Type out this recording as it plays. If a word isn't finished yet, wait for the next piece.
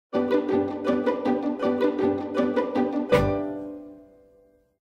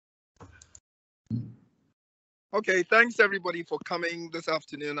Okay, thanks everybody for coming this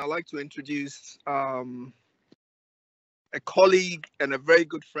afternoon. I'd like to introduce a colleague and a very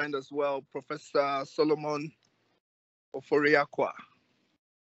good friend as well, Professor Solomon Ofori-Acquah.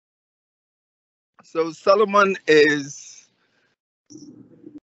 So Solomon is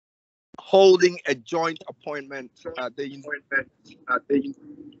holding a joint appointment at the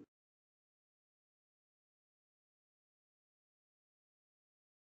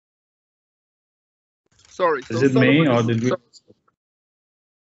Sorry. Is it me or did we?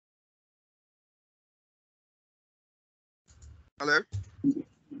 Hello?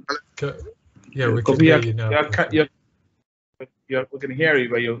 Yeah, we can hear you now. We can hear you,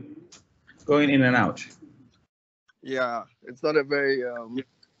 but you're going in and out. Yeah, it's not a very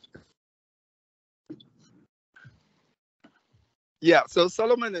Yeah, so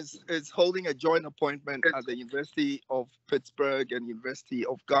Solomon is holding a joint appointment at the University of Pittsburgh and University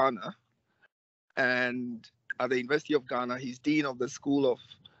of Ghana. And at the University of Ghana, he's Dean of the School of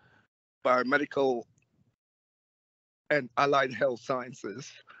Biomedical and Allied Health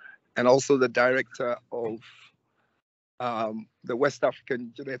Sciences, and also the Director of the West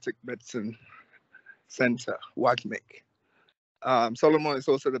African Genetic Medicine Center, WAGMIC. Solomon is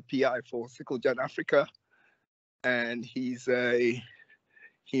also the PI for SickleGenAfrica, and he's a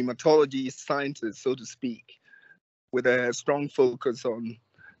hematology scientist, so to speak, with a strong focus on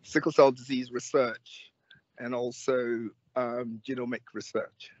sickle cell disease research and also genomic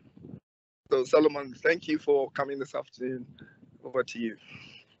research. So Solomon, thank you for coming this afternoon. Over to you.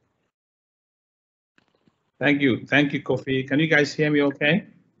 Thank you, Kofi. Can you guys hear me okay?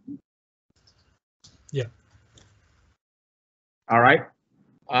 Yeah. All right.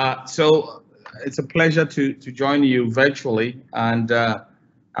 So it's a pleasure to join you virtually, and I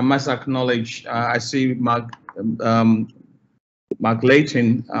must acknowledge I see Mark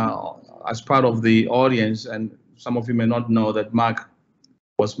Layton as part of the audience, and some of you may not know that Mark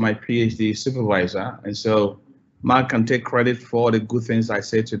was my PhD supervisor, and so Mark can take credit for all the good things I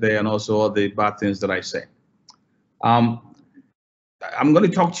say today and also all the bad things that I say. I'm going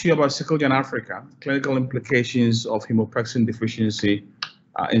to talk to you about SickleGenAfrica, clinical implications of Hemopexin Deficiency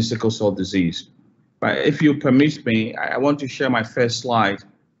in sickle cell disease. But if you permit me, I want to share my first slide,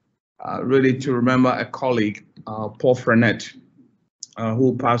 really to remember a colleague, Paul Frenette,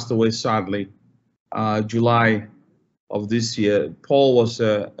 who passed away sadly July of this year. Paul was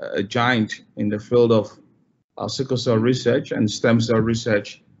a giant in the field of sickle cell research and stem cell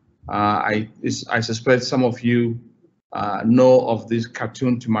research. I suspect some of you know of this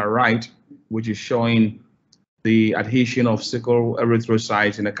cartoon to my right, which is showing the adhesion of sickle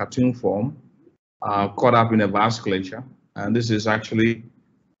erythrocytes in a cartoon form, caught up in a vasculature. And this is actually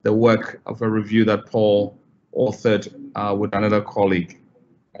the work of a review that Paul authored with another colleague.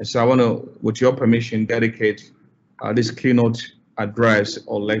 And so I want to, with your permission, dedicate this keynote address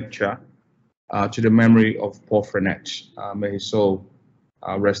or lecture to the memory of Paul Frenette. May his soul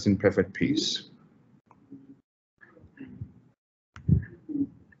rest in perfect peace.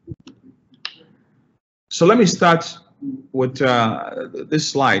 So let me start with this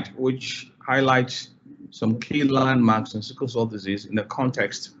slide, which highlights some key landmarks in sickle cell disease in the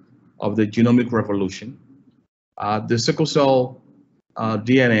context of the genomic revolution. The sickle cell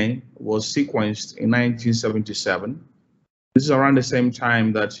DNA was sequenced in 1977. This is around the same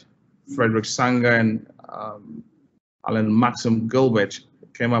time that Frederick Sanger and Alan Maxim Gilbert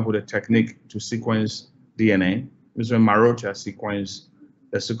came up with a technique to sequence DNA. This is when Marotta sequenced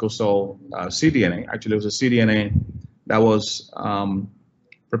the sickle cell cDNA. Actually, it was a cDNA that was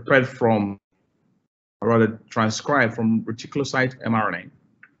prepared from, or rather transcribed from reticulocyte mRNA.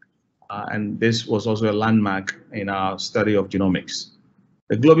 And this was also a landmark in our study of genomics.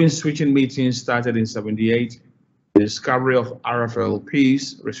 The globin switching meeting started in '78. The discovery of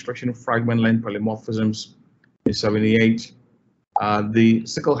RFLPs, restriction fragment length polymorphisms, in '78. The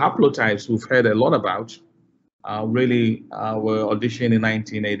sickle haplotypes we've heard a lot about really were auditioned in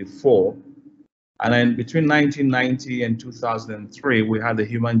 1984. And then between 1990 and 2003, we had the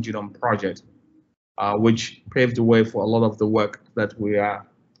Human Genome Project, which paved the way for a lot of the work that we are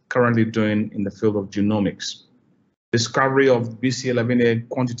currently doing in the field of genomics. Discovery of BC11A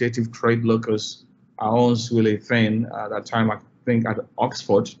quantitative trait locus, our own Swille Thane, at that time, I think at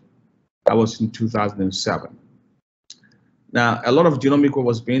Oxford, that was in 2007. Now, a lot of genomic work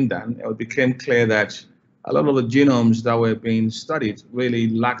was being done. It became clear that a lot of the genomes that were being studied really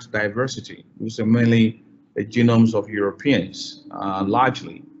lacked diversity. These are mainly the genomes of Europeans,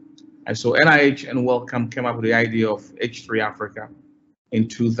 largely. And so NIH and Wellcome came up with the idea of H3Africa in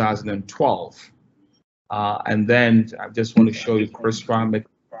 2012. And then I just want to show you CRISPR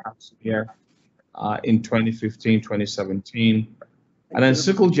here. in 2015, 2017. And then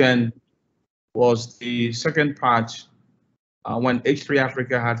SickleGen was the second part. When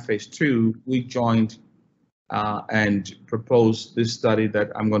H3Africa had phase 2, we joined and proposed this study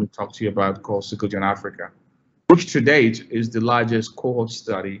that I'm going to talk to you about called SickleGenAfrica, which to date is the largest cohort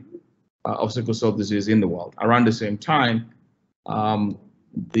study of sickle cell disease in the world. Around the same time,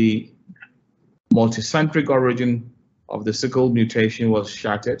 the multicentric origin of the sickle mutation was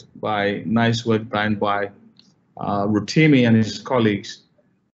shattered by nice work done by Rutimi and his colleagues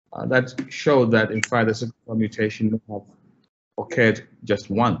that showed that, in fact, the sickle cell mutation have occurred just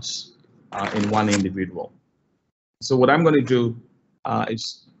once in one individual. So what I'm going to do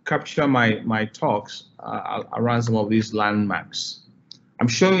is capture my talks around some of these landmarks. I'm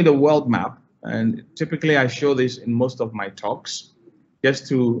showing you the world map, and typically I show this in most of my talks just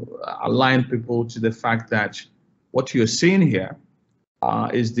to align people to the fact that what you're seeing here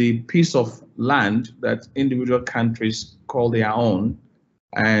is the piece of land that individual countries call their own.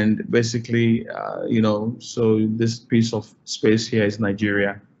 And basically, so this piece of space here is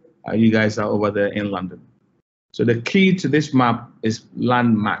Nigeria. You guys are over there in London. So the key to this map is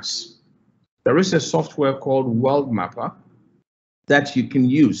land mass. There is a software called World Mapper that you can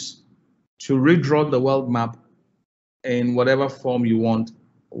use to redraw the world map in whatever form you want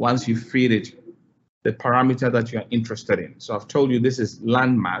once you feed it the parameter that you're interested in. So I've told you this is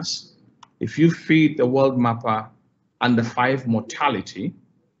land mass. If you feed the world mapper under 5 mortality,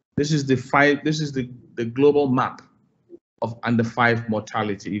 this is the global map of under 5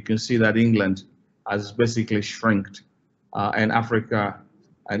 mortality. You can see that England has basically shrinked, and Africa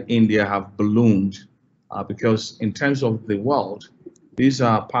and India have ballooned because in terms of the world, these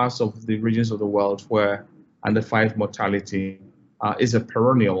are parts of the regions of the world where under 5 mortality is a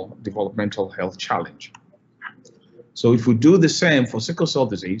perennial developmental health challenge. So if we do the same for sickle cell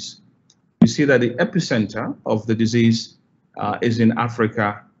disease, you see that the epicenter of the disease is in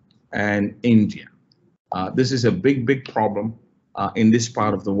Africa and India. This is a big problem in this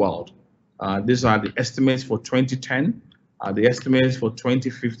part of the world. These are the estimates for 2010, the estimates for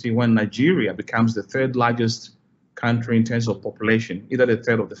 2050 when Nigeria becomes the 3rd largest country in terms of population, either the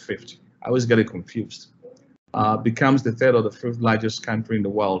 3rd or the 5th. I always get it confused. Becomes the 3rd or the 5th largest country in the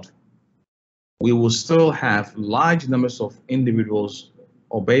world. We will still have large numbers of individuals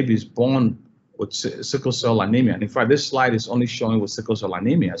or babies born with sickle cell anemia. And in fact, this slide is only showing with sickle cell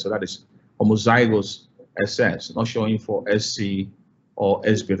anemia, so that is homozygous SS, not showing for SC or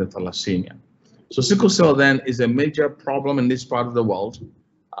S beta thalassemia. So sickle cell then is a major problem in this part of the world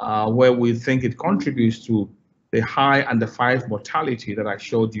where we think it contributes to the high under 5 mortality that I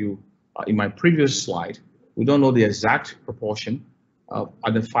showed you in my previous slide. We don't know the exact proportion of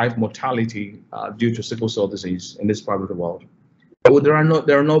under 5 mortality due to sickle cell disease in this part of the world. But there are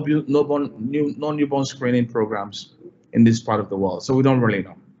no newborn screening programs in this part of the world, so we don't really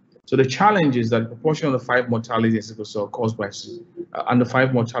know. So the challenge is that the proportion of the 5 mortality in sickle cell caused by under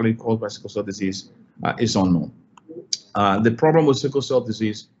 5 mortality caused by sickle cell disease is unknown. The problem with sickle cell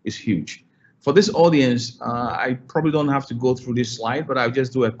disease is huge. For this audience, I probably don't have to go through this slide, but I'll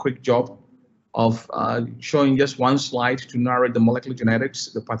just do a quick job of showing just one slide to narrate the molecular genetics,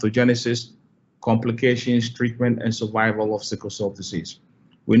 the pathogenesis, complications, treatment, and survival of sickle cell disease.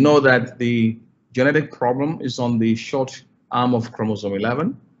 We know that the genetic problem is on the short arm of chromosome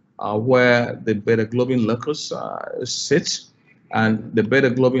 11, where the beta globin locus sits, and the beta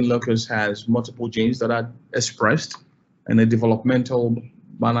globin locus has multiple genes that are expressed in a developmental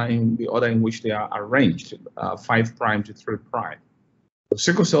manner in the order in which they are arranged, 5' to 3'. For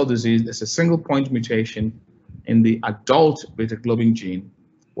sickle cell disease, there's a single point mutation in the adult beta globin gene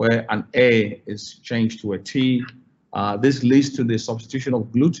where an A is changed to a T. This leads to the substitution of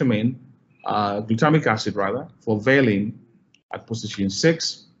glutamic acid rather, for valine at position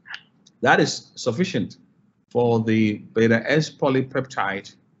 6. That is sufficient for the beta S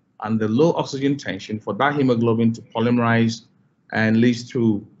polypeptide and the low oxygen tension for that hemoglobin to polymerize and leads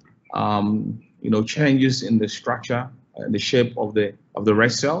to changes in the structure and the shape of the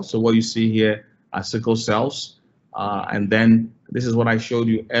red cell. So what you see here are sickle cells, and then this is what I showed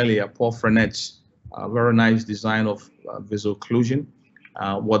you earlier, Paul Frenet's very nice design of vaso-occlusion.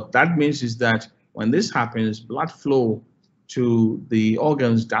 What that means is that when this happens, blood flow to the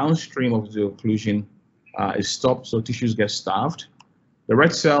organs downstream of the occlusion is stopped, so tissues get starved. The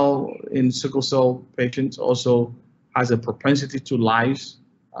red cell in sickle cell patients also has a propensity to lyse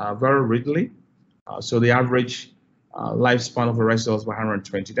very readily. So the average lifespan of a red cell is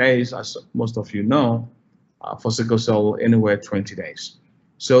 120 days, as most of you know. For sickle cell, anywhere 20 days.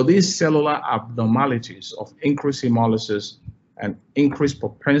 So these cellular abnormalities of increased hemolysis and increased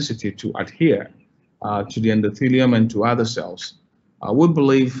propensity to adhere to the endothelium and to other cells, we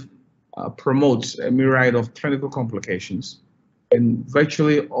believe promotes a myriad of clinical complications in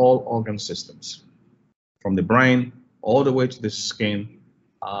virtually all organ systems, from the brain all the way to the skin.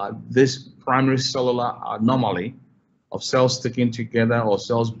 This primary cellular anomaly of cells sticking together or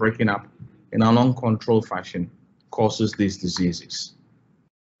cells breaking up in an uncontrolled fashion causes these diseases.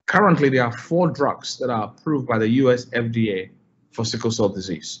 Currently, there are 4 drugs that are approved by the US FDA for sickle cell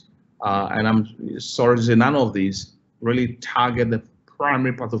disease. And I'm sorry to say none of these really target the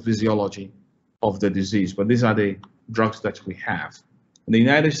primary pathophysiology of the disease, but these are the drugs that we have. In the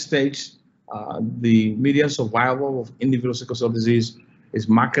United States, the median survival of individual sickle cell disease is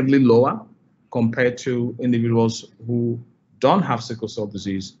markedly lower compared to individuals who don't have sickle cell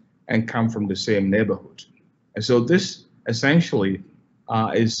disease and come from the same neighborhood. And so this essentially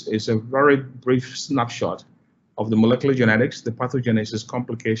is a very brief snapshot of the molecular genetics, the pathogenesis,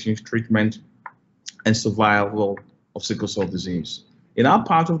 complications, treatment, and survival of sickle cell disease. In our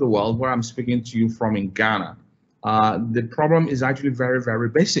part of the world, where I'm speaking to you from in Ghana, the problem is actually very, very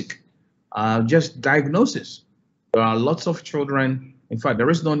basic. Just diagnosis. There are lots of children. In fact, there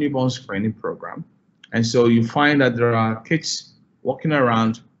is no newborn screening program. And so you find that there are kids walking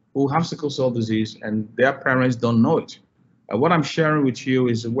around who have sickle cell disease and their parents don't know it. What I'm sharing with you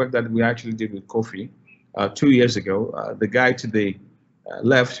is the work that we actually did with Kofi 2 years ago. The guy to the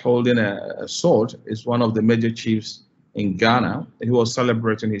left holding a sword is one of the major chiefs in Ghana. He was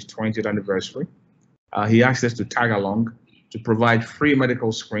celebrating his 20th anniversary. He asked us to tag along to provide free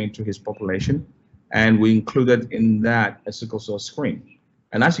medical screen to his population. And we included in that a sickle cell screen.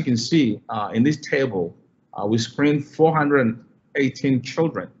 And as you can see in this table, we screened 418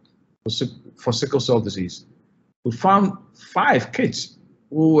 children for sickle cell disease. We found 5 kids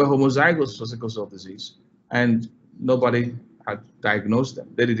who were homozygous for sickle cell disease, and nobody had diagnosed them.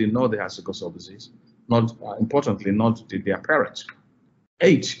 They didn't know they had sickle cell disease. Not importantly, not did their parents.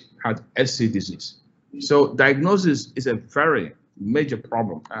 8 had SC disease. So diagnosis is a very major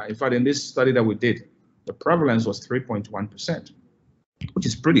problem. In fact, in this study that we did, the prevalence was 3.1%, which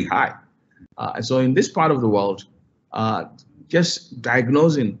is pretty high. And so in this part of the world, just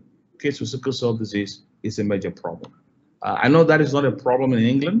diagnosing kids with sickle cell disease is a major problem. I know that is not a problem in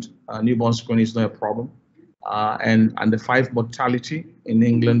England. Newborn screening is not a problem. And the 5 mortality in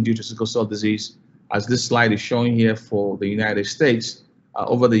England due to sickle cell disease, as this slide is showing here for the United States,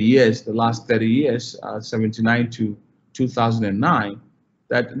 over the years, the last 30 years, 79 to 2009,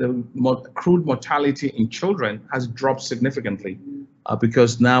 that the crude mortality in children has dropped significantly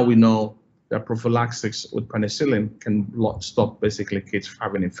because now we know that prophylaxis with penicillin can stop basically kids from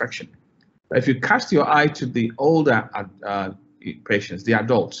having infection. If you cast your eye to the older patients, the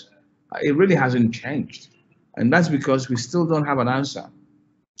adults, it really hasn't changed. And that's because we still don't have an answer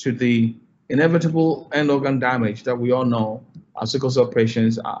to the inevitable end organ damage that we all know our sickle cell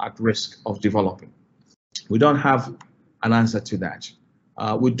patients are at risk of developing. We don't have an answer to that.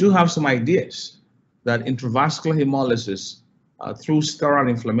 We do have some ideas that intravascular hemolysis through steroid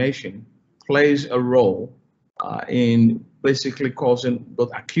inflammation plays a role in basically causing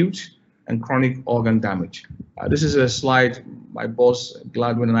both acute and chronic organ damage. This is a slide my boss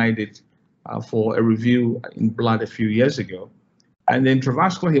Gladwin and I did for a review in Blood a few years ago. And the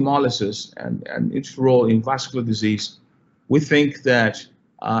intravascular hemolysis and its role in vascular disease, we think that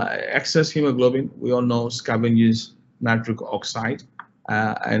excess hemoglobin, we all know, scavenges nitric oxide.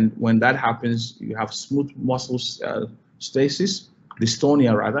 And when that happens, you have smooth muscle stasis,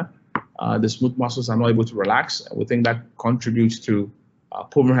 dystonia rather. The smooth muscles are not able to relax. We think that contributes to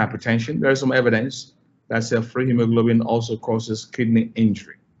pulmonary hypertension. There is some evidence that free hemoglobin also causes kidney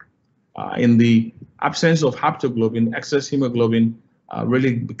injury. In the absence of haptoglobin, excess hemoglobin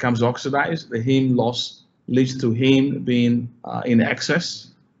really becomes oxidized. The heme loss leads to heme being in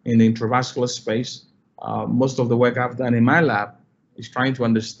excess in the intravascular space. Most of the work I've done in my lab is trying to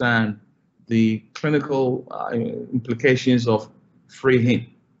understand the clinical implications of free heme.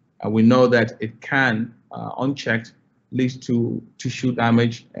 We know that it can, unchecked, lead to tissue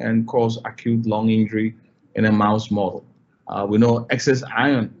damage and cause acute lung injury in a mouse model. We know excess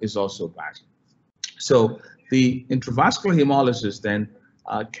iron is also bad. So the intravascular hemolysis then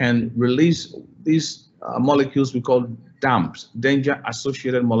can release these molecules we call DAMPs,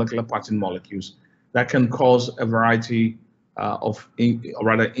 danger-associated molecular pattern molecules, that can cause a variety of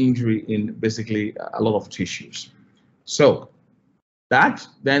injury in basically a lot of tissues. So that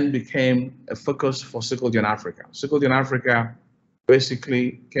then became a focus for SickleGenAfrica. SickleGenAfrica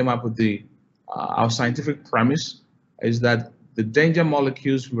basically came up with our scientific premise is that the danger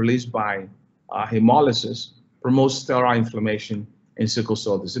molecules released by hemolysis promote steroid inflammation in sickle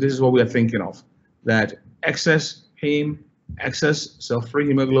cell disease. So this is what we are thinking of. that excess heme, excess cell-free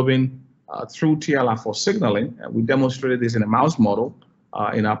hemoglobin through TLR4 signaling, and we demonstrated this in a mouse model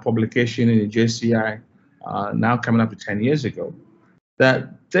in our publication in the JCI now coming up to 10 years ago,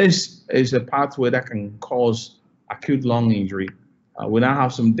 that this is a pathway that can cause acute lung injury. We now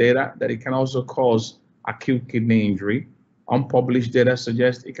have some data that it can also cause acute kidney injury. Unpublished data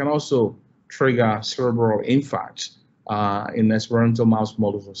suggests it can also trigger cerebral infarcts in experimental mouse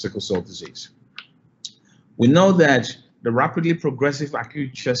models of sickle cell disease. We know that the rapidly progressive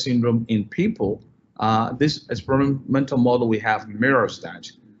acute chest syndrome in people, this experimental model we have mirrors that.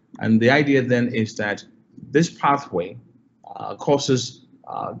 And the idea then is that this pathway causes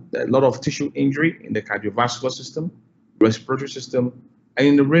a lot of tissue injury in the cardiovascular system, respiratory system, and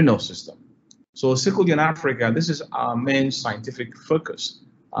in the renal system. So SickleGenAfrica, this is our main scientific focus.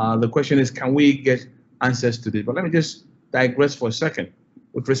 The question is, can we get answers to this? But let me just digress for a second.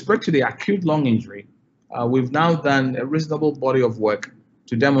 With respect to the acute lung injury, we've now done a reasonable body of work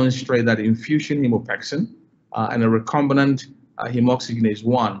to demonstrate that infusion hemopexin and a recombinant hemoxygenase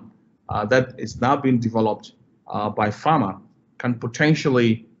 1 that is now being developed by pharma can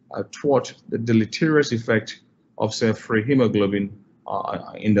potentially thwart the deleterious effect of cell-free hemoglobin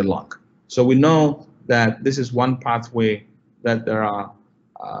in the lung. So we know that this is one pathway that there are,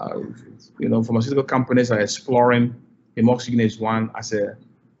 pharmaceutical companies are exploring hemoxygenase 1 as an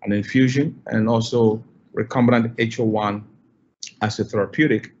infusion, and also recombinant HO1 as a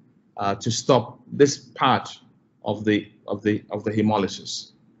therapeutic to stop this part of the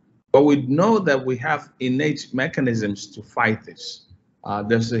hemolysis. But we know that we have innate mechanisms to fight this.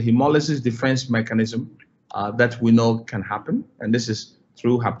 There's a hemolysis defense mechanism that we know can happen, and this is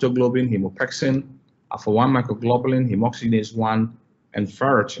through haptoglobin, hemopexin, alpha-1 microglobulin, hemoxygenase 1, and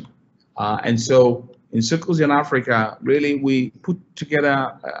ferritin. And so in SickleGenAfrica, really we put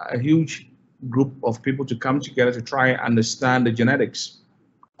together a huge group of people to come together to try and understand the genetics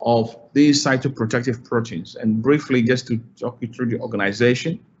of these cytoprotective proteins. And briefly, just to talk you through the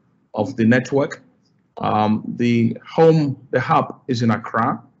organization of the network, the hub is in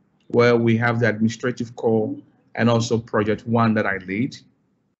Accra, where we have the administrative core and also Project 1 that I lead.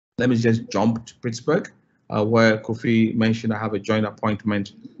 Let me just jump to Pittsburgh, where Kofi mentioned I have a joint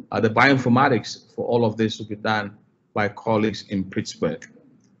appointment. The bioinformatics for all of this will be done by colleagues in Pittsburgh.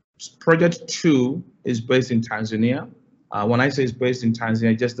 Project 2 is based in Tanzania. When I say it's based in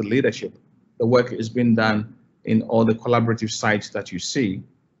Tanzania, just the leadership. The work is being done in all the collaborative sites that you see,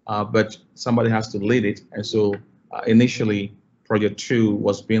 but somebody has to lead it. And so initially, Project 2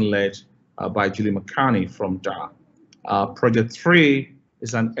 was being led by Julie McCarney from Dar. Project 3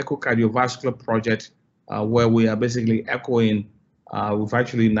 is an echocardiovascular project where we are basically echoing. We've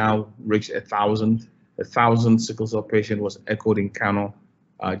actually now reached 1,000. 1,000 sickle cell patient was echoed in Kano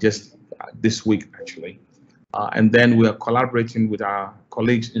just this week, actually. And then we are collaborating with our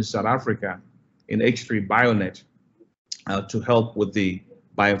colleagues in South Africa in H3 Bionet to help with the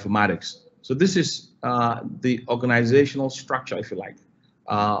bioinformatics. So this is the organizational structure, if you like,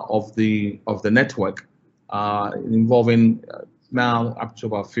 of the network, involving now up to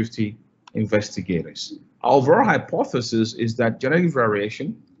about 50 investigators. Our overall hypothesis is that genetic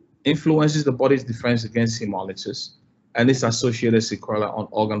variation influences the body's defense against hemolysis and its associated sequelae on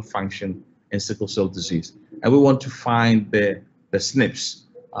organ function in sickle cell disease. And we want to find the SNPs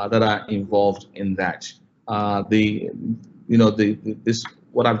that are involved in that. This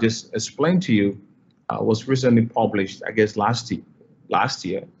what I've just explained to you was recently published, I guess last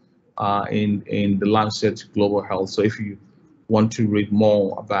year, in the Lancet Global Health. So if you want to read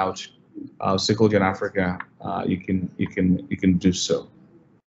more about SickleGenAfrica, you can do so.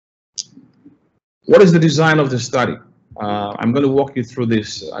 What is the design of the study? I'm going to walk you through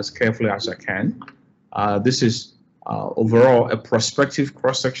this as carefully as I can. This is overall a prospective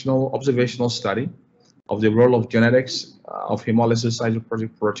cross-sectional observational study of the role of genetics of hemolysis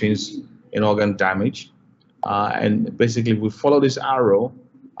cytoprotective proteins in organ damage. And basically, we follow this arrow.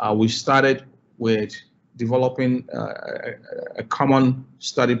 We started with developing a common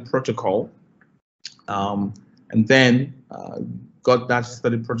study protocol, and then got that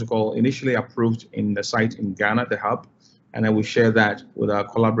study protocol initially approved in the site in Ghana, the hub, and then we share that with our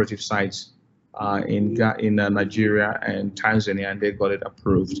collaborative sites in Nigeria and Tanzania, and they got it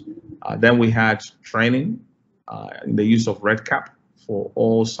approved. Then we had training in the use of RedCap for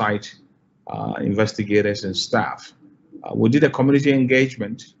all site investigators and staff. We did a community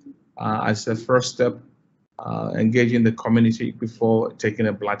engagement as the first step, engaging the community before taking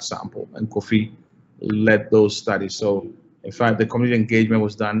a blood sample, and Kofi led those studies. So in fact, the community engagement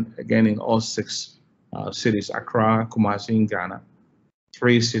was done again in all 6 cities, Accra, Kumasi in Ghana,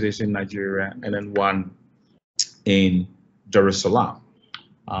 3 cities in Nigeria, and then 1 in Dar es Salaam.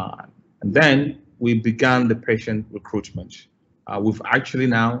 And then we began the patient recruitment. We've actually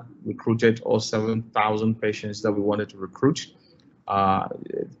now recruited all 7,000 patients that we wanted to recruit.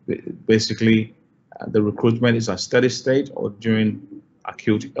 Basically, the recruitment is a steady state or during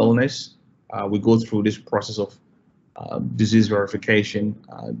acute illness. We go through this process of disease verification,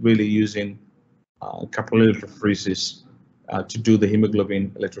 really using capillary electrophoresis to do the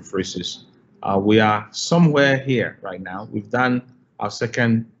hemoglobin electrophoresis. We are somewhere here right now. We've done our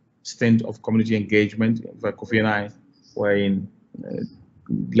second stint of community engagement. Kofi and I were in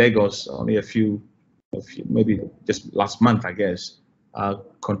Lagos only a few, maybe just last month, I guess,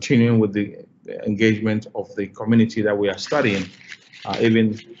 continuing with the engagement of the community that we are studying,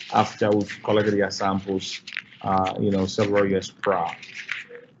 even after we've collected their samples, several years prior.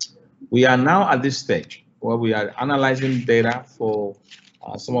 We are now at this stage where we are analyzing data for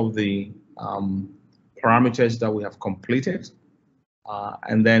some of the parameters that we have completed,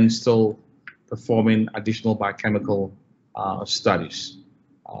 and then still performing additional biochemical studies.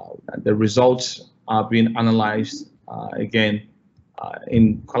 The results are being analyzed again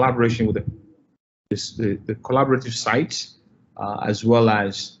in collaboration with the collaborative sites, as well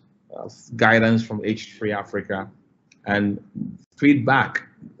as guidance from Ofori-Acquah and feedback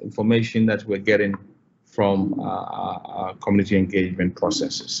information that we're getting from our community engagement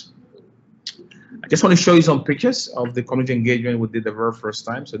processes. I just want to show you some pictures of the community engagement we did the very first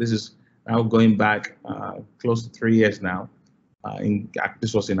time. So this is now going back close to 3 years now.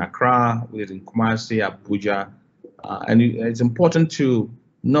 This was in Accra, we did in Kumasi, Abuja, and it's important to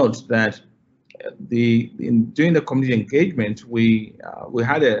note that during the community engagement, we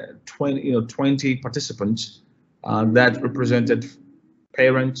had 20 participants that represented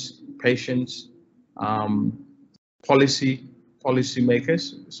parents, patients, policy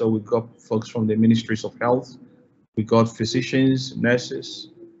makers. So we got folks from the ministries of health, we got physicians,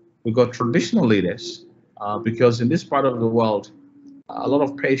 nurses, we got traditional leaders, because in this part of the world, a lot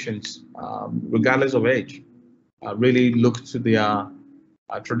of patients, regardless of age, really look to their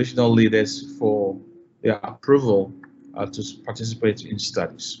traditional leaders for their approval to participate in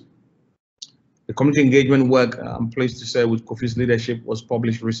studies. The community engagement work, I'm pleased to say, with Kofi's leadership, was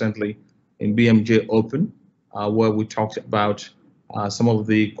published recently in BMJ Open, where we talked about some of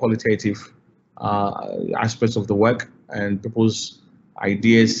the qualitative aspects of the work and people's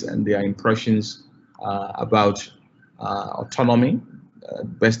ideas and their impressions about autonomy,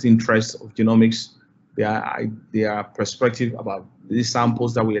 best interests of genomics, their perspective about these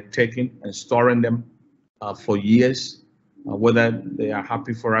samples that we are taking and storing them for years, whether they are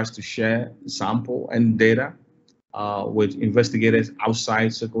happy for us to share sample and data with investigators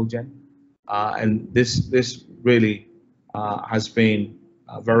outside SickleGen. And this really has been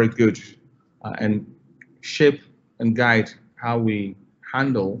very good and shape and guide how we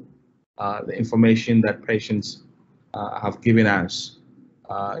handle the information that patients have given us,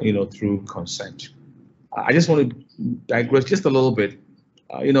 through consent. I just want to digress just a little bit.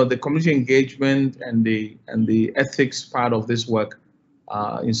 The community engagement and the ethics part of this work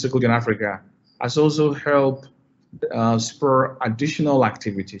in SickleGenAfrica has also helped spur additional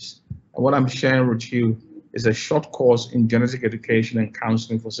activities. And what I'm sharing with you is a short course in genetic education and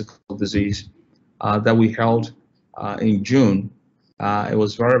counseling for sickle disease that we held in June. It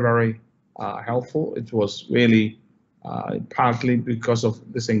was very, very helpful. It was really partly because of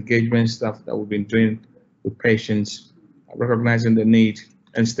this engagement stuff that we've been doing with patients, recognizing the need,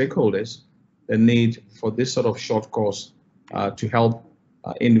 and stakeholders, the need for this sort of short course to help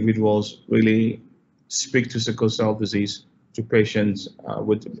individuals really speak to sickle cell disease to patients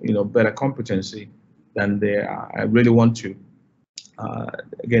with better competency than they are. I really want to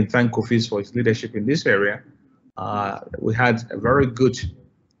again thank Kofi for his leadership in this area. We had a very good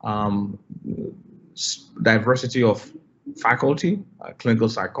diversity of faculty, clinical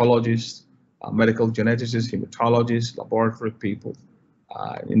psychologists, medical geneticists, hematologists, laboratory people.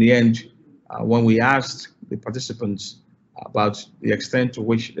 In the end, when we asked the participants about the extent to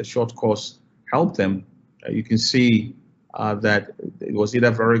which the short course helped them, you can see that it was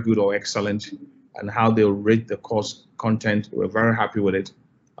either very good or excellent, and how they rate the course content. We're very happy with it.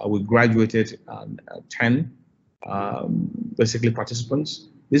 We graduated 10 basically participants.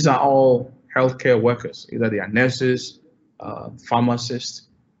 These are all healthcare workers, either they are nurses, pharmacists,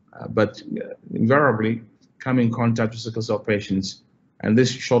 but invariably come in contact with sickle cell patients. And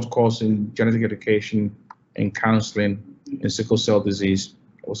this short course in genetic education and counseling in sickle cell disease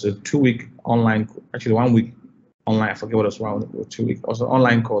was a 2-week online, actually 1 week online, I forget what it was, 1 or 2 weeks, also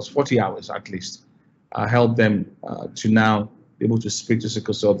online course, 40 hours at least, helped them to now be able to speak to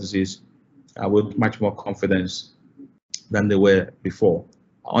sickle cell disease with much more confidence than they were before.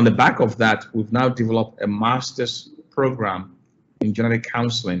 On the back of that, we've now developed a master's program in genetic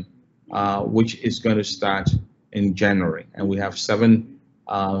counseling, which is going to start in January. And we have 7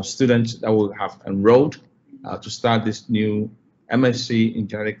 students that will have enrolled to start this new MSc in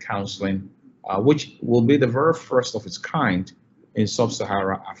genetic counseling, which will be the very first of its kind in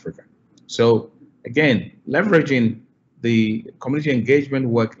sub-Saharan Africa. So again, leveraging the community engagement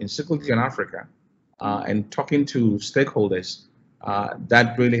work in SickleGenAfrica and talking to stakeholders,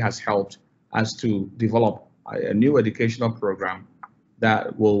 that really has helped us to develop a new educational program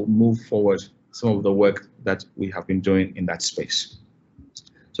that will move forward some of the work that we have been doing in that space.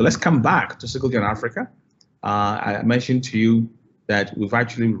 So let's come back to SickleGenAfrica. I mentioned to you that we've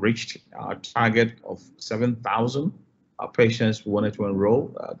actually reached our target of 7,000 patients we wanted to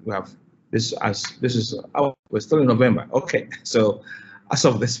enroll. We have we're still in November. Okay, so as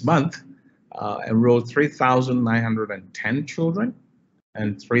of this month, enrolled 3,910 children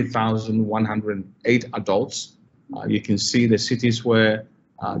and 3,108 adults. You can see the cities where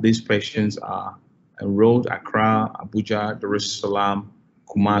these patients are enrolled: Accra, Abuja, Dar es Salaam,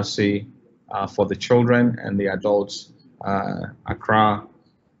 Kumasi for the children, and the adults, Accra,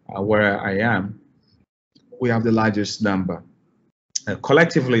 where I am, we have the largest number.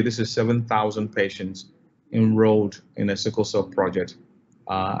 Collectively, this is 7,000 patients enrolled in a sickle cell project,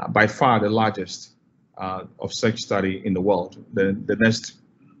 by far the largest of such study in the world. The next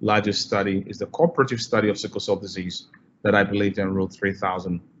largest study is the cooperative study of sickle cell disease that I believe enrolled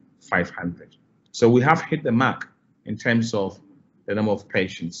 3,500. So we have hit the mark in terms of the number of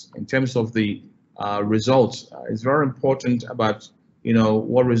patients. In terms of the results, it's very important about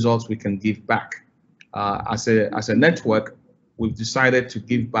what results we can give back. As a network, we've decided to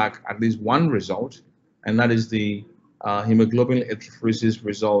give back at least one result, and that is the hemoglobin electrophoresis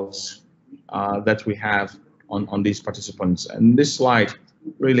results that we have on these participants. And this slide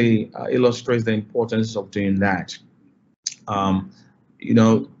really illustrates the importance of doing that.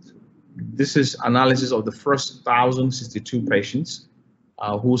 This is analysis of the first 1,062 patients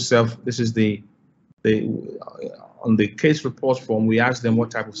who this is on the case report form, we asked them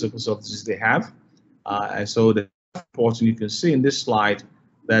what type of sickle cell disease they have. And so the report, you can see in this slide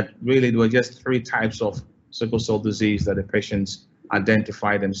that really there were just 3 types of sickle cell disease that the patients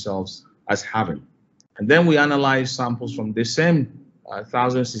identify themselves as having. And then we analyzed samples from the same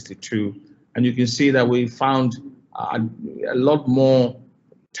 1,062, and you can see that we found a lot more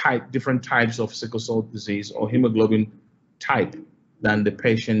different types of sickle cell disease or hemoglobin type than the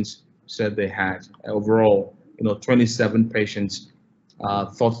patients said they had. Overall, 27 patients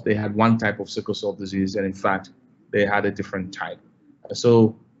thought they had one type of sickle cell disease, and in fact, they had a different type.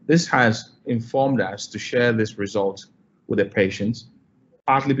 So this has informed us to share this result with the patients,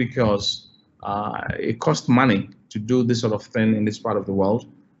 partly because it costs money to do this sort of thing in this part of the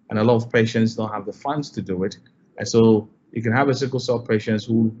world, and a lot of patients don't have the funds to do it. And so you can have a sickle cell patient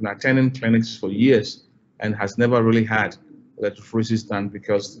who's been attending clinics for years and has never really had electrophoresis done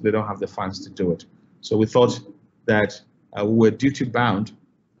because they don't have the funds to do it. So we thought that we were duty bound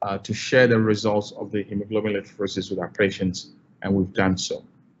to share the results of the hemoglobin electrophoresis with our patients, and we've done so.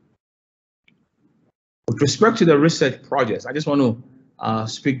 With respect to the research projects, I just want to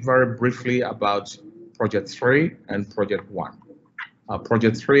speak very briefly about Project 3 and Project 1.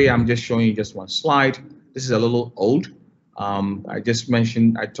 Project 3, I'm just showing you just one slide. This is a little old. I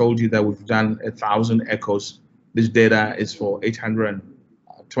told you that we've done 1,000 echoes. This data is for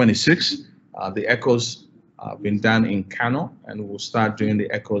 826. The echoes have been done in Kano, and we'll start doing the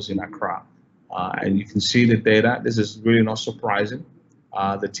echoes in Accra. And you can see the data. This is really not surprising.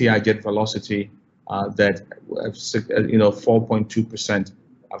 The TI jet velocity that 4.2%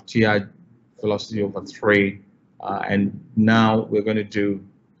 of TI velocity over 3, and now we're going to do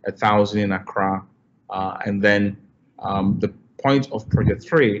 1,000 in Accra, and then the point of Project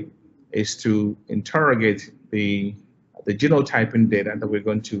 3 is to interrogate the genotyping data that we're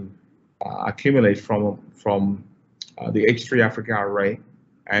going to accumulate from the H3Africa array,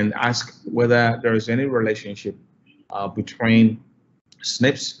 and ask whether there is any relationship between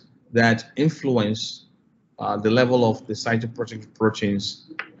SNPs that influence the level of the cytoprotective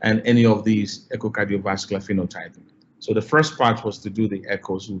proteins and any of these echocardiovascular phenotyping. So the first part was to do the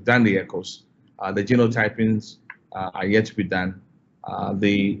echoes. We've done the echoes. The genotypings are yet to be done.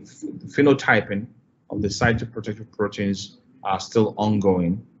 The phenotyping of the cytoprotective proteins are still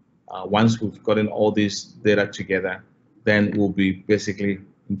ongoing. Once we've gotten all these data together, then we'll be basically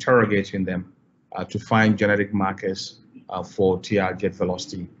interrogating them to find genetic markers for TR jet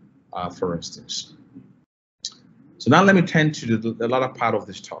velocity, for instance. So now let me turn to the latter part of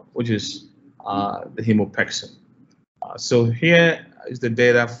this talk, which is the hemopexin. So here is the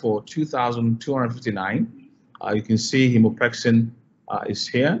data for 2,259. You can see hemopexin is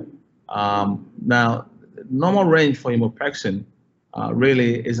here. Now, the normal range for hemopexin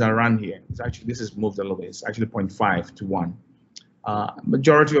really is around here. It's actually, this is moved a little bit. It's actually 0.5 to 1.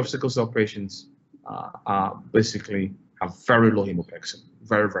 Majority of sickle cell patients are basically have very low hemopexin,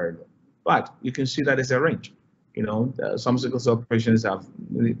 very, very low. But you can see that it's a range. You know, some sickle cell patients have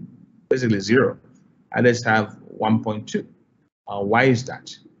basically 0. Others have 1.2. Why is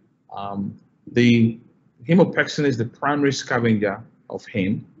that? The hemopexin is the primary scavenger of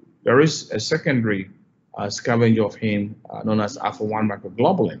heme. There is a secondary scavenger of heme known as alpha-1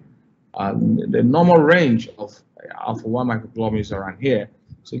 microglobulin. The normal range of alpha-1 microglobulin is around here.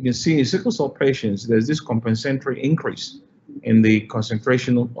 So you can see in sickle cell patients, there's this compensatory increase in the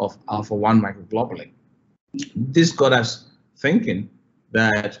concentration of alpha-1 microglobulin. This got us thinking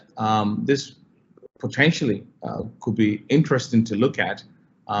that this potentially could be interesting to look at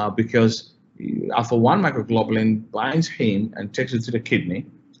because alpha-1 microglobulin binds heme and takes it to the kidney,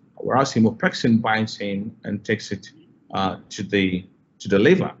 whereas hemopexin binds heme and takes it to the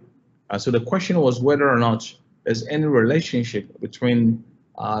liver. So the question was whether or not there's any relationship between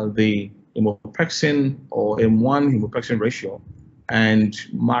the hemopexin or M1 hemopexin ratio and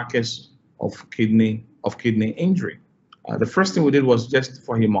markers of kidney injury. The first thing we did was just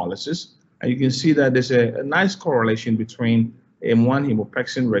for hemolysis, and you can see that there's a nice correlation between M1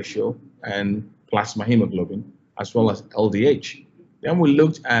 hemopexin ratio and plasma hemoglobin, as well as LDH. Then we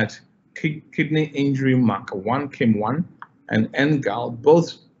looked at kidney injury marker 1, KIM1, and NGAL,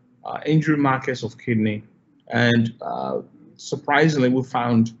 both injury markers of kidney, and surprisingly, we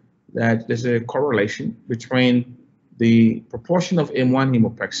found that there's a correlation between the proportion of M1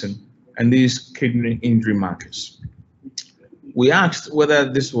 hemopexin and these kidney injury markers. We asked whether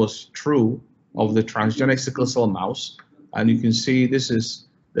this was true of the transgenic sickle cell mouse, and you can see this is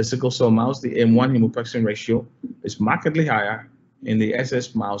the sickle cell mouse. The M1 hemopexin ratio is markedly higher in the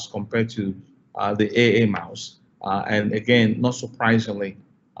SS mouse compared to the AA mouse, and again, not surprisingly,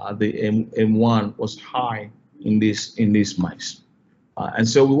 the M1 was high in these mice. And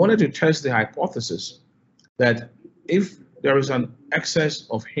so we wanted to test the hypothesis that if there is an excess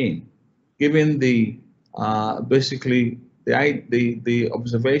of heme, given the basically the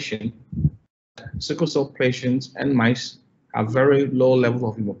observation, sickle cell patients and mice have very low level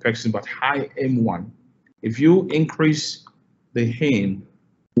of hemopexin but high M1. If you increase the heme,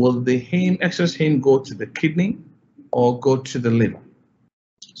 will the excess heme go to the kidney or go to the liver?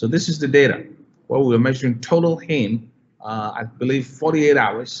 So this is the data where we were measuring total heme, I believe 48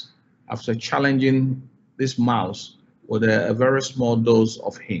 hours after challenging this mouse with a very small dose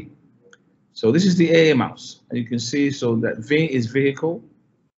of heme. So this is the AA mouse, and you can see so that V is vehicle,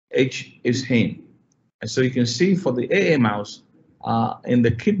 H is heme. And so you can see for the AA mouse in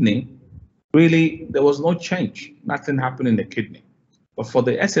the kidney, really there was no change, nothing happened in the kidney. But for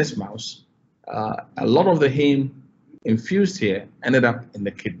the SS mouse, a lot of the heme infused here ended up in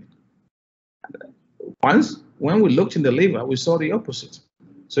the kidney. When we looked in the liver, we saw the opposite.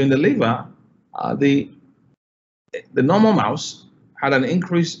 So in the liver, the normal mouse had an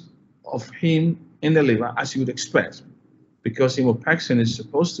increase of heme in the liver, as you would expect, because hemopexin is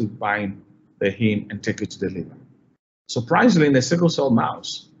supposed to bind the heme and take it to the liver. Surprisingly, in the sickle cell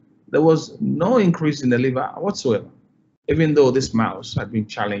mouse, there was no increase in the liver whatsoever, even though this mouse had been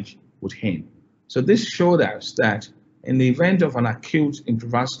challenged with heme. So this showed us that in the event of an acute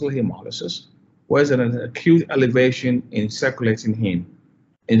intravascular hemolysis, where there's an acute elevation in circulating heme,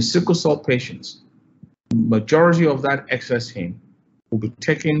 in sickle cell patients, majority of that excess heme will be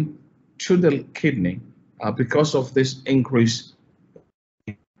taken to the kidney because of this increase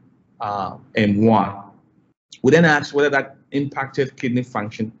in M1. We then asked whether that impacted kidney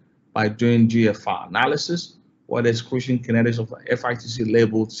function by doing GFR analysis, where the excretion kinetics of FITC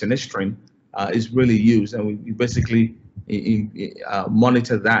labeled sinisterine is really used, and we basically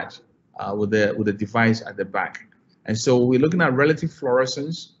monitor that with the device at the back. And so we're looking at relative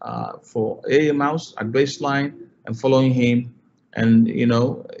fluorescence for AA mouse at baseline and following heme, and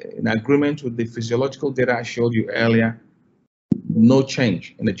in agreement with the physiological data I showed you earlier, no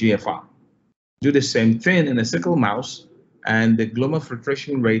change in the GFR. Do the same thing in a sickle mouse, and the glomerular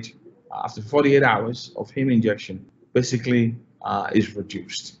filtration rate after 48 hours of heme injection basically is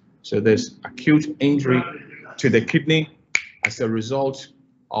reduced. So there's acute injury to the kidney as a result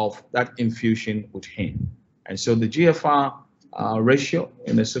of that infusion with heme. And so the GFR ratio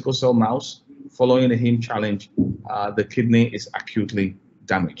in the sickle cell mouse following the heme challenge, the kidney is acutely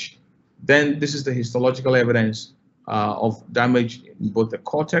damaged. Then this is the histological evidence of damage in both the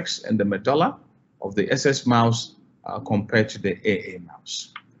cortex and the medulla of the SS mouse compared to the AA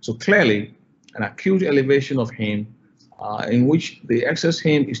mouse. So clearly, an acute elevation of heme in which the excess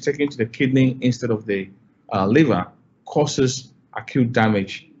heme is taken to the kidney instead of the liver causes acute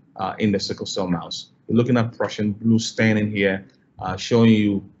damage in the sickle cell mouse. We're looking at Prussian blue staining here, showing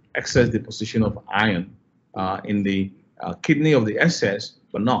you excess deposition of iron in the kidney of the SS,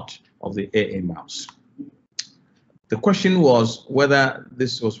 but not of the AA mouse. The question was whether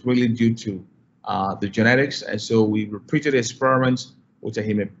this was really due to the genetics, and so we repeated experiments with a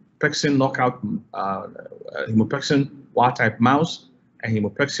hemopexin knockout, hemopexin wild-type mouse, a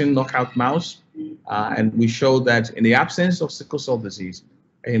hemopexin knockout mouse, and we showed that in the absence of sickle cell disease,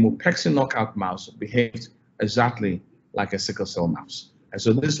 a hemopexin knockout mouse behaved exactly like a sickle cell mouse. And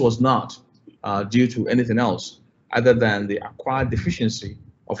so this was not due to anything else other than the acquired deficiency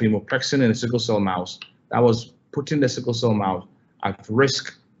of hemopexin in a sickle cell mouse that was putting the sickle cell mouse at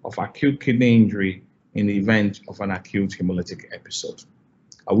risk of acute kidney injury in the event of an acute hemolytic episode.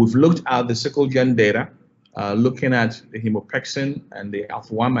 We've looked at the SickleGen data, looking at the hemopexin and the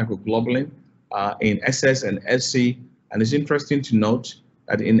alpha-1 microglobulin in SS and SC, and it's interesting to note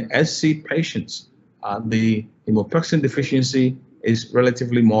that in SC patients, the hemopexin deficiency is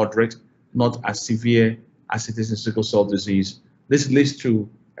relatively moderate, not as severe as it is in sickle cell disease. This leads to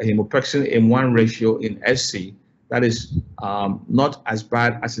a hemopexin M1 ratio in SC that is not as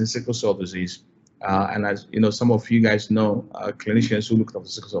bad as in sickle cell disease. And as you know, some of you guys know, clinicians who look after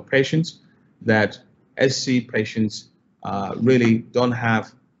sickle cell patients, that SC patients really don't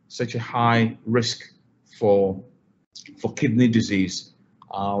have such a high risk for kidney disease,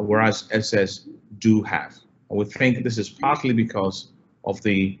 whereas SS do have. And we think this is partly because of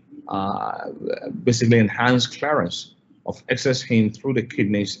the basically enhanced clearance of excess heme through the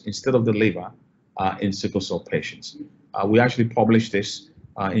kidneys instead of the liver in sickle cell patients. We actually published this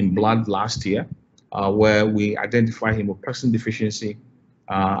in Blood last year, where we identify hemopexin deficiency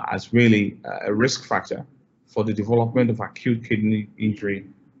as really a risk factor for the development of acute kidney injury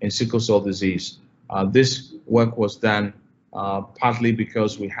in sickle cell disease. This work was done partly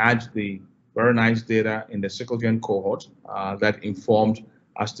because we had the very nice data in the SickleGen cohort that informed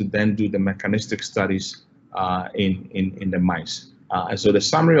us to then do the mechanistic studies in the mice. And so the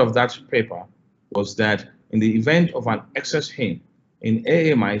summary of that paper was that in the event of an excess heme in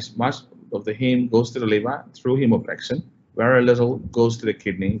AA mice, much of the heme goes to the liver through hemopexin, very little goes to the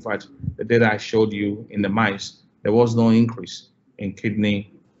kidney. In fact, the data I showed you in the mice, there was no increase in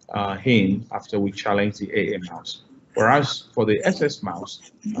kidney heme after we challenged the AA mouse. Whereas for the SS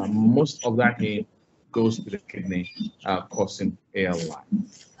mouse, most of that heme goes to the kidney, causing ALI.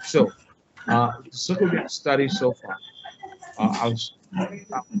 So, SickleGen study so far, our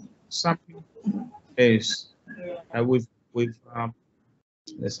sample is we've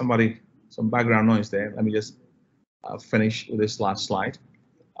there's some background noise there. Let me just finish with this last slide.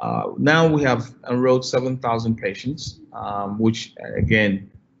 Now we have enrolled 7,000 patients, which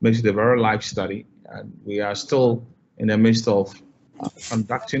again makes it a very large study, and we are still in the midst of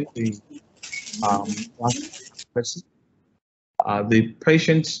conducting the the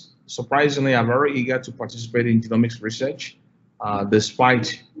patients surprisingly are very eager to participate in genomics research,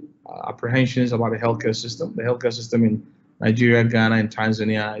 despite apprehensions about the healthcare system. The healthcare system in Nigeria, Ghana, and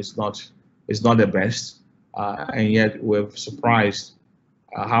Tanzania is not the best, and yet we're surprised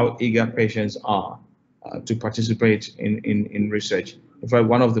how eager patients are to participate in research. In fact,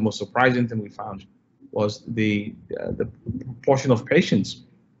 one of the most surprising things we found was the proportion of patients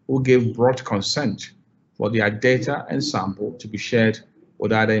who gave broad consent for their data and sample to be shared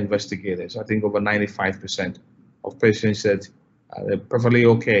with other investigators. I think over 95% of patients said they're perfectly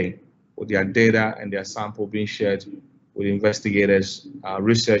okay with their data and their sample being shared with investigators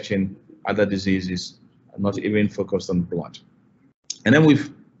researching other diseases, not even focused on blood. And then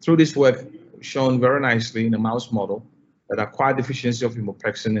we've, through this work, shown very nicely in a mouse model that acquired deficiency of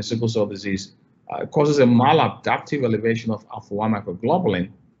hemopexin in sickle cell disease causes a maladaptive elevation of alpha-1 microglobulin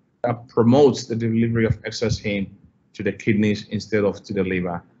that promotes the delivery of excess heme to the kidneys instead of to the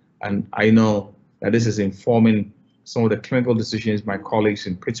liver. And I know that this is informing some of the clinical decisions my colleagues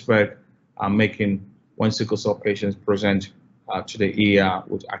in Pittsburgh are making when sickle cell patients present to the ER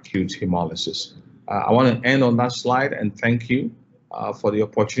with acute hemolysis. I want to end on that slide and thank you for the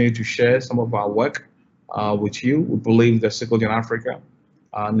opportunity to share some of our work with you. We believe that SickleGenAfrica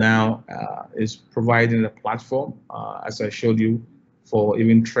now is providing a platform, as I showed you, for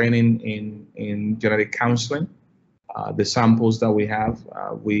even training in genetic counseling. The samples that we have,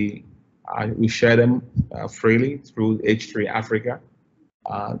 we share them freely through H3 Africa.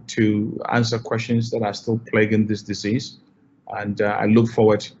 to answer questions that are still plaguing this disease. And I look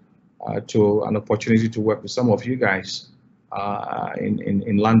forward to an opportunity to work with some of you guys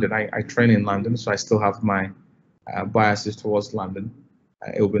in London. I train in London, so I still have my biases towards London.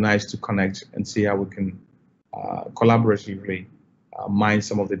 It would be nice to connect and see how we can collaboratively mine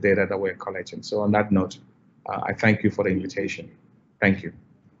some of the data that we're collecting. So on that note, I thank you for the invitation. Thank you.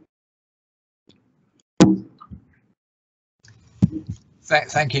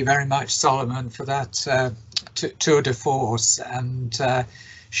 Thank you very much, Solomon, for that tour de force and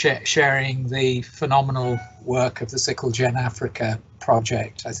sharing the phenomenal work of the SickleGenAfrica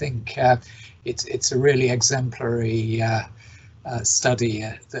project. I think it's a really exemplary study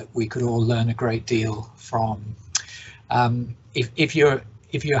that we could all learn a great deal from. If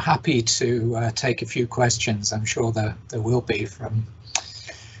you're happy to take a few questions, I'm sure there will be from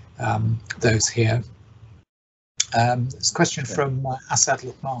those here. There's a question from Asad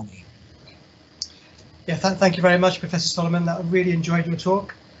Lukmani. Yeah, thank you very much, Professor Solomon. I really enjoyed your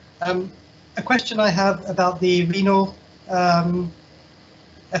talk. A question I have about the renal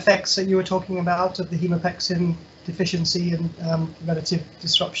effects that you were talking about of the hemopexin deficiency and relative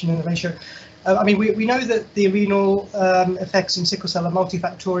disruption in the ratio. I mean, we know that the renal effects in sickle cell are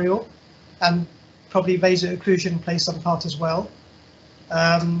multifactorial, and probably vaso-occlusion plays some part as well.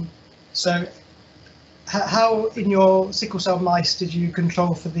 So how in your sickle cell mice did you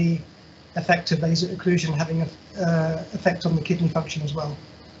control for the effect of vaso-occlusion having an effect on the kidney function as well?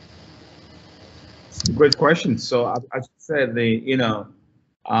 Great question. So as I said, in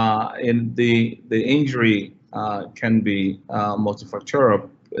the injury can be multifactorial,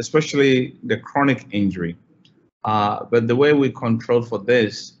 especially the chronic injury. But the way we controlled for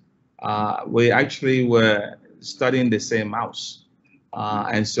this, we actually were studying the same mouse.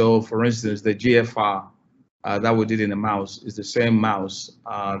 And so, for instance, the GFR that we did in the mouse is the same mouse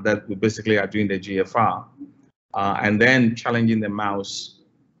that we basically are doing the GFR, and then challenging the mouse,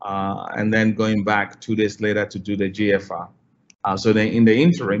 and then going back 2 days later to do the GFR. So then in the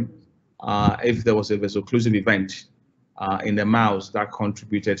interim, if there was a vaso-occlusive event in the mouse that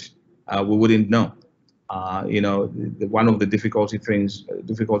contributed, we wouldn't know. One of the difficulties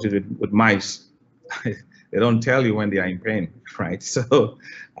with mice, they don't tell you when they are in pain, right? So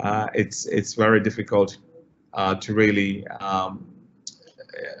it's very difficult to really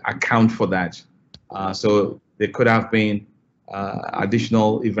account for that. So there could have been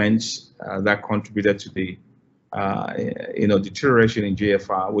additional events that contributed to the deterioration in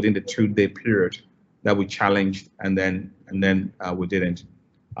GFR within the 2-day period that we challenged, and then we didn't.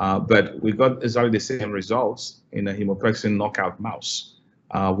 But we got exactly the same results in a hemopexin knockout mouse,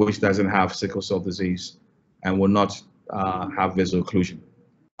 which doesn't have sickle cell disease and will not have vaso-occlusion.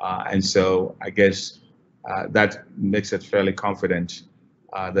 And so I guess that makes it fairly confident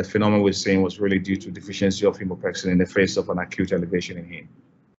the phenomenon we're seeing was really due to deficiency of hemopexin in the face of an acute elevation in heme.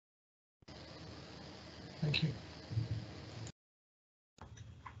 Thank you.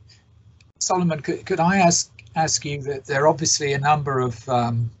 Solomon, could I ask you that there are obviously a number of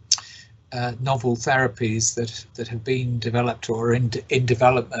novel therapies that have been developed or in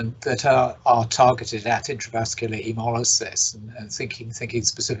development that are targeted at intravascular hemolysis, and thinking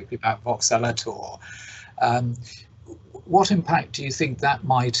specifically about voxelotor. What impact do you think that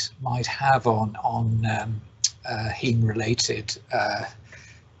might have on heme-related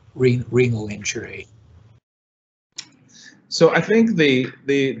renal injury? So I think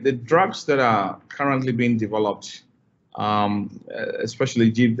the drugs that are currently being developed, especially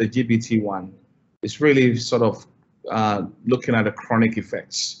the GBT1, is really sort of looking at the chronic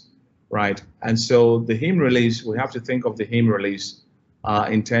effects, right? And so the heme release, we have to think of the heme release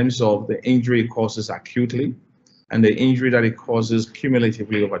in terms of the injury it causes acutely and the injury that it causes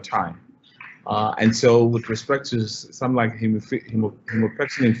cumulatively over time. And so with respect to something like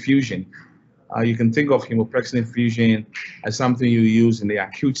hemopexin infusion, you can think of hemopexin infusion as something you use in the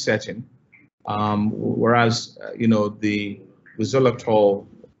acute setting, whereas the voxelotor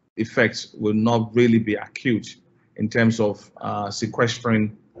effects will not really be acute in terms of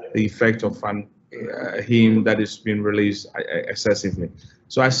sequestering the effect of an heme that is being released excessively.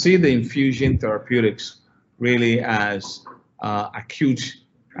 So I see the infusion therapeutics really as acute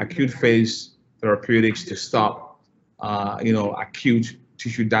phase therapeutics to stop acute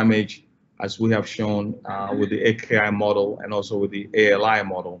tissue damage, as we have shown with the AKI model and also with the ALI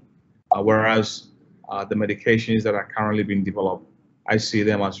model, whereas the medications that are currently being developed, I see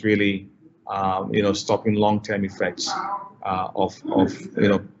them as really stopping long-term effects of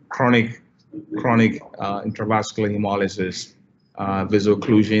chronic intravascular hemolysis,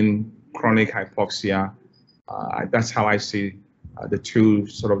 vaso-occlusion, chronic hypoxia. That's how I see the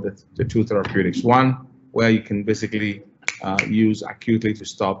two therapeutics. One where you can basically use acutely to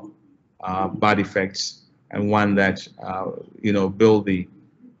stop bad effects, and one that build the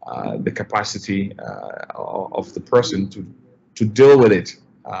capacity of the person to deal with it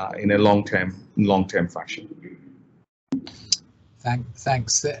in a long-term fashion.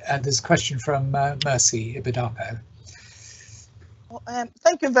 Thanks. There's a question from Mercy Ibidapo.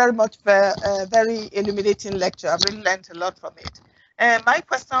 Thank you very much for a very illuminating lecture. I've really learned a lot from it. My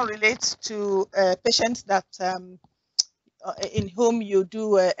question relates to patients that in whom you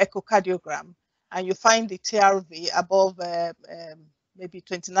do echocardiogram and you find the TRV above maybe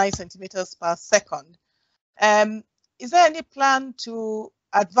 29 centimeters per second. Is there any plan to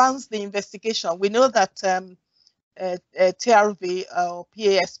advance the investigation? We know that TRV or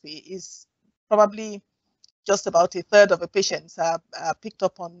PASP is probably just about a third of the patients are picked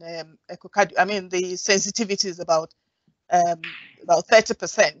up on echocardiogram. I mean, the sensitivity is about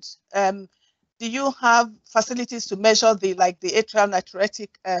 30%. Do you have facilities to measure the atrial natriuretic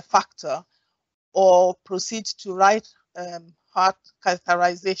factor, or proceed to right heart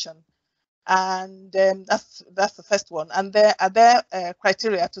catheterization? And that's the first one. And are there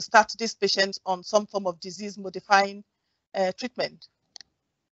criteria to start these patients on some form of disease-modifying treatment?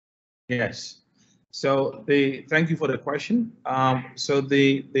 Yes. So thank you for the question. So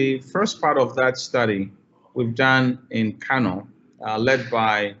the first part of that study we've done in Kano, led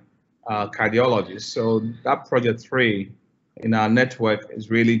by cardiologists. So that project 3 in our network is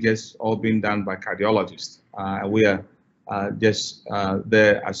really just all being done by cardiologists. We are just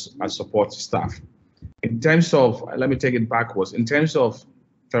there as support staff. In terms of, let me take it backwards. In terms of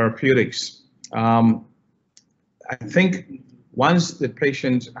therapeutics, I think once the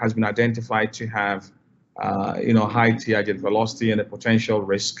patient has been identified to have, high TRJ velocity and a potential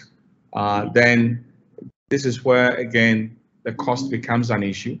risk, then this is where, again, the cost becomes an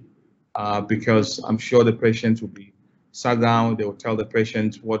issue, because I'm sure the patient will be sat down, they will tell the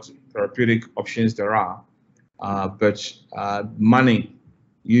patient what therapeutic options there are, but money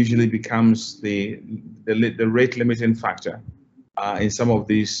usually becomes the rate limiting factor in some of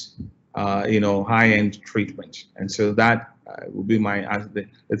these, high-end treatments. And so that will be my answer.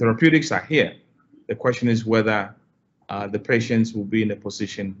 The therapeutics are here. The question is whether the patients will be in a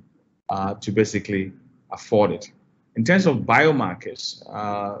position to basically afford it. In terms of biomarkers,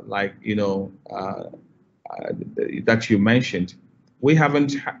 that you mentioned, we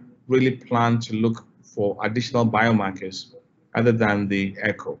haven't really planned to look for additional biomarkers other than the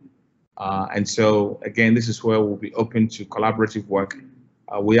echo. And so, again, this is where we'll be open to collaborative work.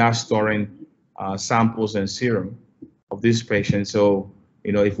 We are storing samples and serum of these patients. So,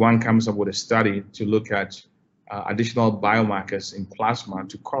 if one comes up with a study to look at additional biomarkers in plasma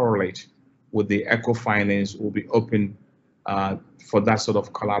to correlate with the echo findings, we'll be open for that sort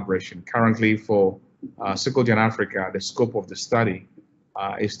of collaboration. Currently, for SickleGenAfrica, the scope of the study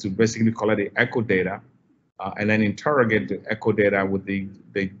is to basically collect the echo data and then interrogate the echo data with the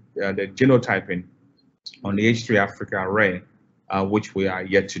genotyping on the H3Africa array, which we are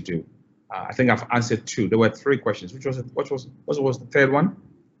yet to do. I think I've answered 2. There were 3 questions. What was the third one?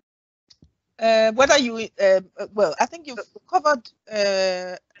 Whether you well, I think you've covered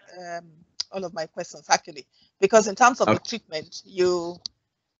all of my questions actually, because in terms of the treatment,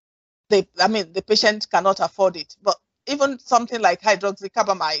 the patient cannot afford it, but even something like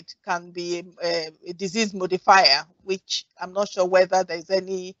hydroxycarbamide can be a disease modifier, which I'm not sure whether there's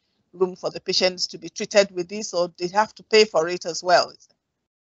any room for the patients to be treated with this, or they have to pay for it as well.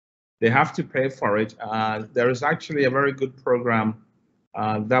 They have to pay for it. There is actually a very good program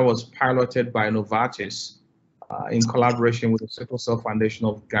that was piloted by Novartis in collaboration with the Sickle Cell Foundation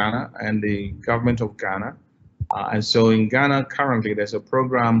of Ghana and the government of Ghana. And so in Ghana, currently, there's a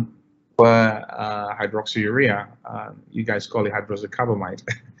program where hydroxyurea, you guys call it hydroxycarbamide.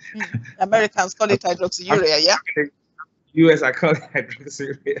 Americans call it hydroxyurea, yeah? US, I call it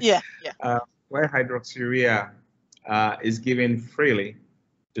hydroxyurea. Yeah. Where hydroxyurea is given freely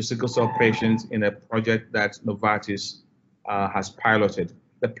to sickle cell patients in a project that Novartis has piloted.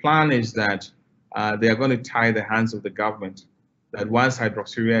 The plan is that they are going to tie the hands of the government, that once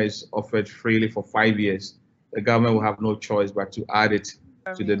hydroxyurea is offered freely for 5 years, the government will have no choice but to add it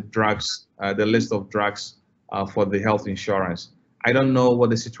to the drugs, the list of drugs for the health insurance. I don't know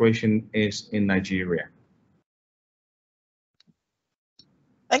what the situation is in Nigeria.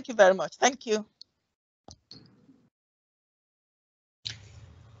 Thank you very much. Thank you.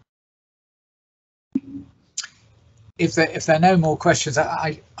 If there are no more questions,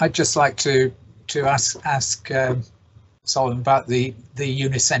 I'd just like to ask Solomon about the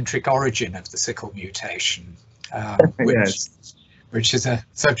unicentric origin of the sickle mutation, which, yes. which is a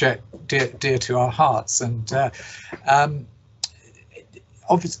subject dear to our hearts. And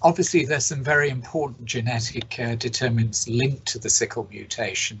obviously there's some very important genetic determinants linked to the sickle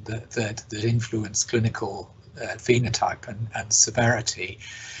mutation that influence clinical phenotype and severity.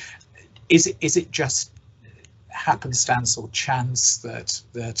 Is it just happenstance or chance that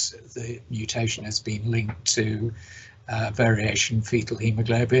the mutation has been linked to variation in fetal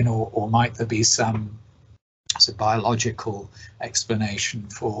hemoglobin, or might there be some biological explanation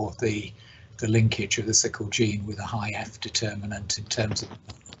for the linkage of the sickle gene with a high F determinant in terms of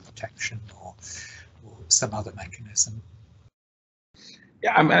protection or some other mechanism?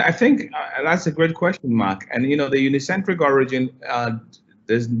 Yeah, I mean, I think that's a great question, Mark. And you know, the unicentric origin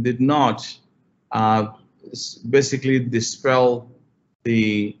did not basically dispel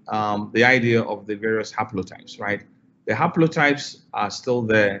the idea of the various haplotypes, right? The haplotypes are still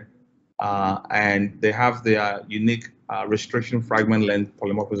there, and they have their unique restriction fragment length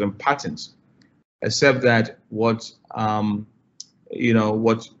polymorphism patterns, except that what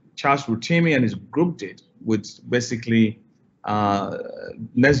Charles Rutimi and his group did with basically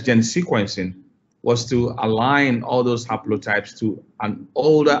next-gen sequencing was to align all those haplotypes to an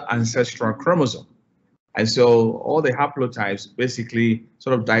older ancestral chromosome. And so all the haplotypes basically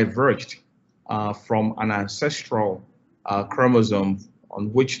sort of diverged from an ancestral chromosome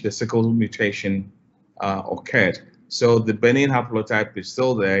on which the sickle mutation occurred. So the Benin haplotype is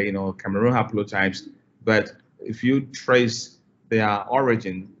still there, you know, Cameroon haplotypes, but if you trace their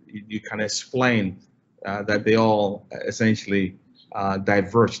origin, you can explain that they all essentially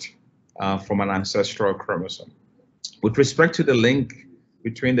diverged from an ancestral chromosome. With respect to the link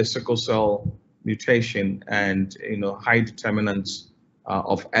between the sickle cell mutation and high determinants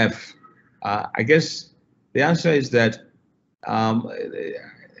of F, I guess the answer is that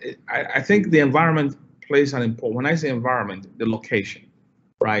I think the environment plays an important. When I say environment, the location,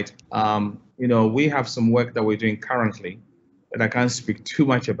 right? We have some work that we're doing currently that I can't speak too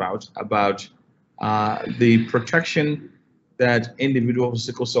much about the protection that individual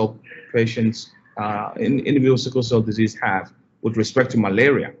sickle cell patients, individual sickle cell disease have with respect to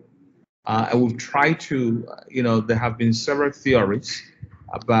malaria. And we've tried to, there have been several theories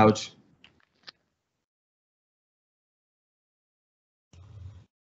about